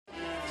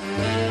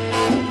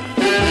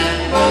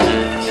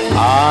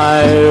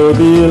I'll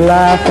be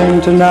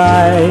laughing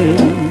tonight.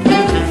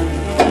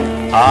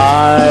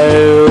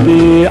 I'll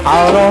be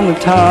out on the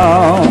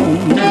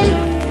town.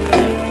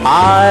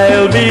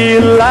 I'll be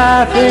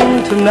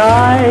laughing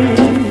tonight,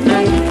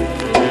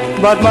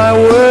 but my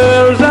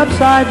world's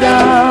upside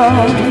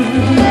down.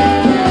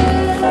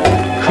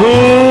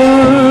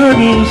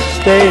 Couldn't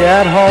stay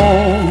at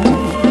home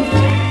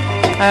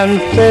and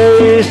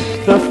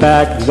face the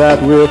fact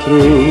that we're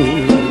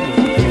through.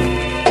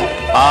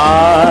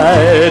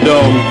 I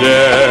don't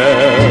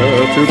dare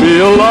to be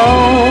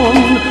alone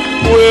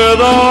with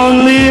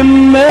only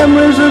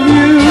memories of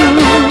you.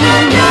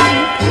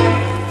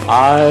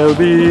 I'll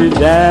be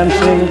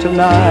dancing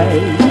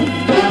tonight.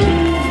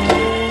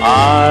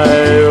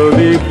 I'll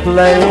be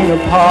playing a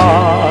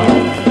part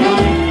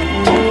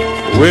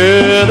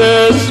with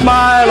a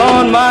smile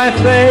on my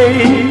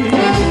face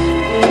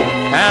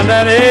and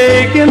an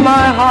ache in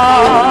my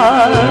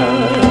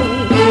heart.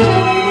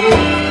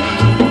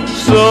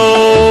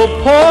 So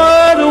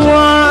pour the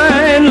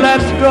wine,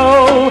 let's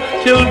go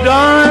till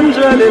dawn's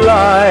early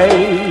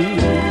light.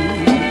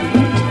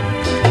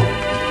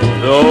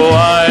 Though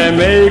I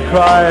may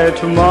cry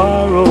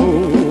tomorrow,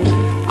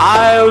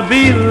 I'll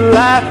be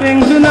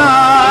laughing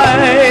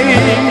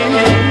tonight.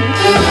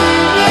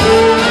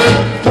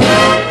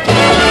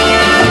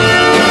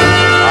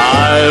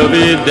 I'll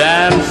be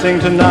dancing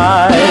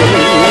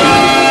tonight.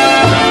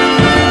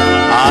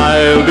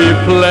 I'll be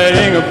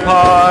playing a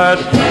part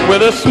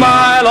with a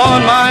smile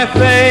on my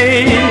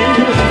face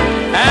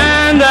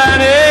and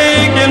an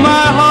ache in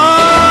my heart.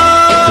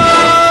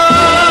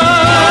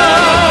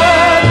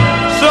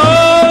 So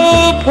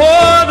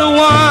pour the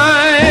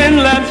wine,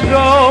 let's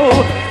go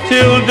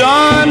till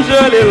dawn's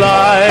early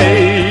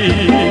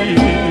light.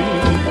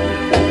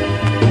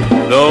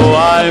 Though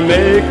I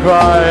may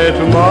cry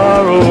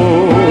tomorrow,